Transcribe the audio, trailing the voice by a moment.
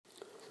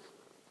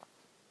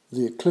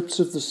The Eclipse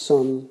of the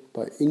Sun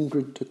by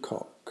Ingrid de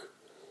Kock,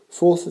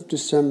 4th of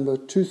December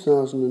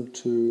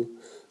 2002,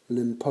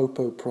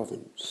 Limpopo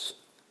Province.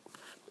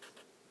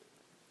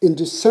 In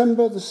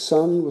December the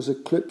sun was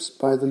eclipsed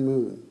by the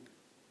moon.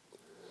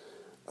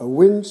 A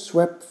wind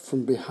swept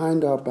from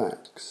behind our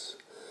backs,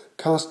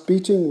 cast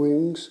beating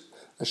wings,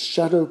 a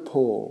shadow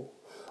pall,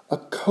 a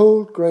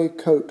cold grey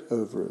coat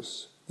over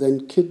us,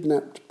 then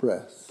kidnapped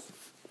breath.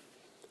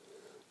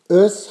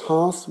 Earth's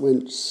hearth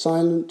went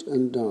silent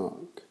and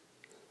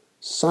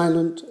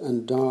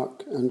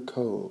dark and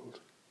cold.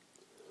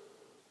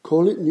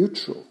 Call it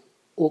neutral,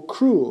 or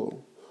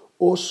cruel,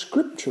 or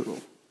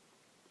scriptural.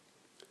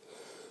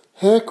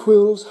 Hair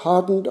quills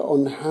hardened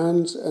on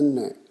hands and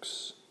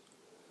necks.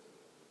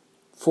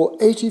 For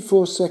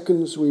 84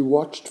 seconds we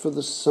watched for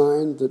the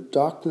sign that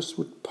darkness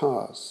would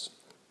pass,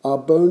 our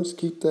bones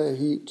keep their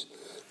heat,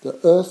 the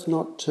earth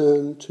not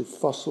turn to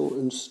fossil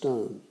and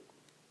stone.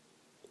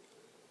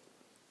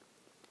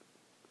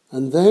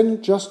 And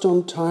then, just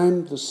on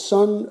time, the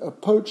sun, a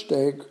poached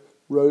egg,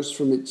 rose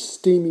from its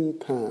steaming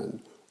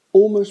pan,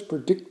 almost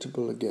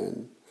predictable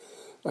again.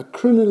 A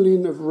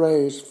crinoline of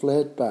rays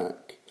flared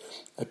back,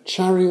 a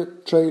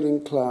chariot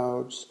trailing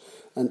clouds,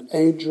 an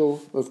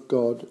angel of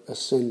God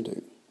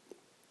ascending.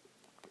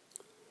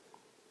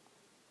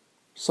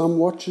 Some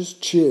watchers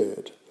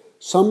cheered,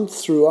 some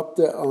threw up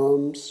their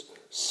arms,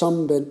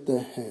 some bent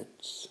their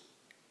heads.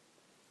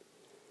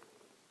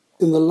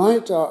 In the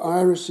light, our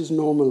irises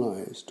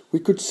normalized. We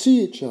could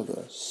see each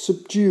other,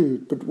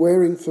 subdued but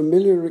wearing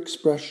familiar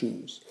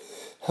expressions,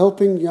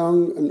 helping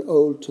young and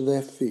old to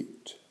their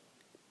feet.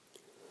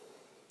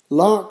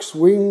 Larks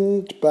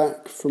winged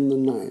back from the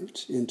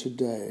night into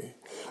day,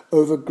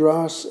 over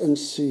grass and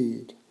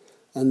seed,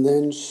 and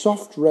then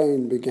soft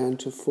rain began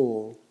to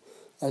fall,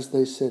 as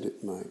they said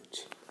it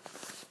might.